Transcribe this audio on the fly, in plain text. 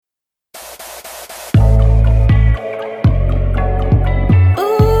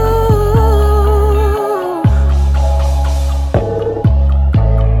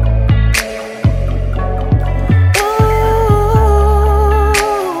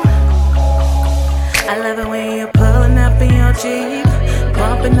your Jeep,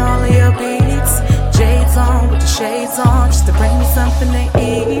 bumping all of your beats. Jades on with the shades on, just to bring me something to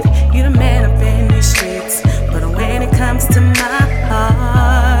eat. You the man up in these streets, but when it comes to my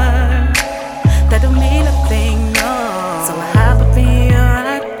heart, that don't mean a thing, no. So I hop up in your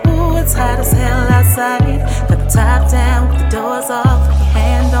ride. Ooh, it's hot as hell outside. Got the top down with the doors off, your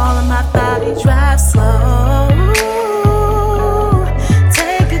hand all on my thigh. Drive slow,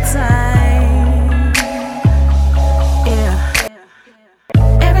 take your time, yeah.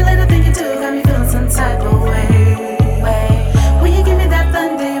 Every little thing you do got me feeling some type of way. When you give me that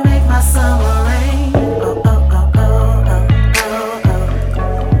thunder, you make my summer rain. Oh, oh, oh, oh, oh, oh, oh.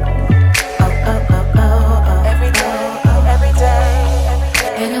 Oh, oh, oh, oh, oh. Every day, every day, every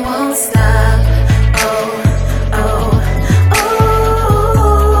day. And it won't stop. Oh, oh, oh.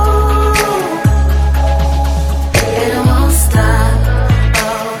 And it won't stop.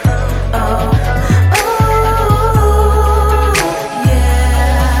 Oh, oh, oh.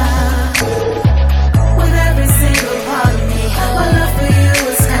 Yeah. With every single part of me, my love for you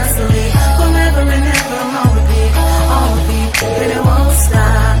is constantly, forever and ever, on repeat, and it won't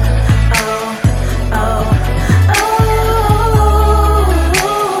stop. Oh, oh, oh.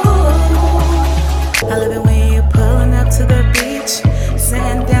 I love it when you're pulling up to the beach,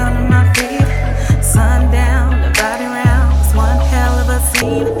 sand down on my feet, sun down, the body round, it's one hell of a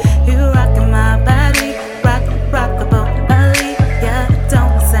scene. You